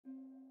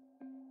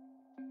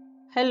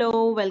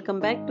Hello, welcome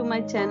back to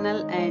my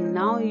channel, and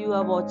now you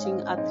are watching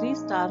a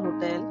 3-star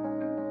hotel.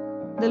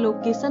 The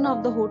location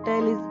of the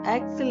hotel is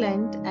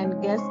excellent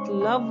and guests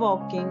love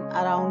walking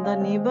around the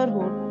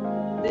neighborhood.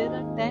 There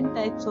are 10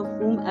 types of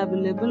room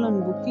available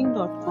on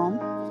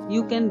booking.com.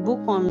 You can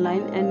book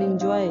online and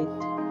enjoy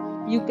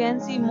it. You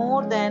can see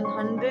more than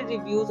 100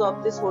 reviews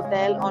of this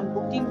hotel on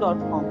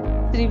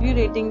booking.com. The review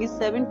rating is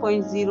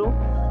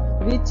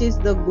 7.0, which is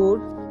the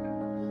good.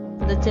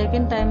 The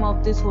check-in time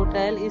of this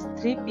hotel is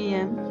 3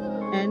 p.m.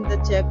 and the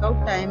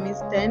checkout time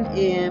is 10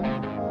 a.m.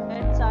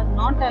 Pets are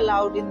not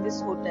allowed in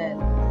this hotel.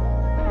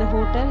 The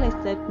hotel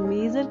accepts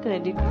major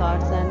credit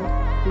cards and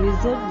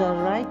reserves the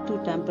right to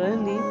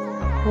temporarily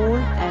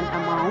hold an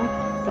amount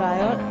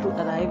prior to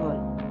arrival.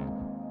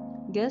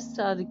 Guests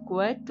are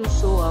required to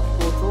show a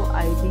photo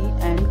ID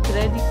and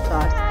credit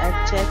cards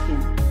at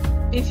check-in.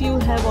 If you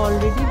have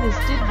already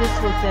visited this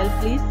hotel,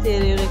 please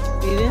share your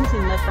experience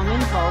in the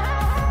comment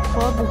box.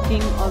 For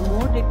booking or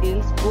more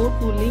details, go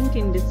to link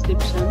in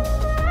description.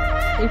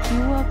 If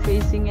you are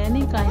facing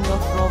any kind of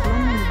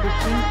problem in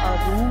booking a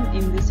room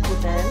in this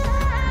hotel,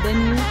 then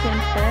you can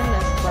tell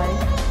us by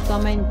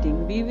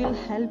commenting. We will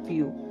help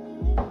you.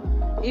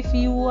 If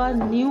you are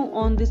new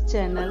on this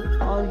channel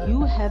or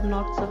you have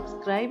not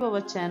subscribed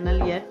our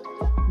channel yet,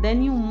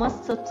 then you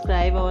must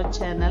subscribe our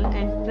channel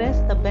and press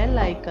the bell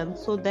icon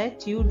so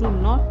that you do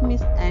not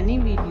miss any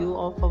video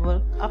of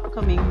our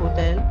upcoming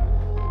hotel.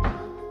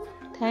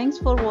 Thanks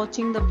for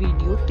watching the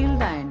video till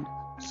the end.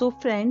 So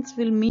friends,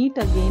 we'll meet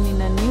again in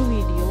a new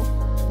video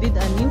with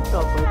a new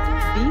property.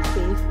 Be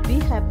safe, be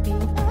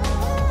happy.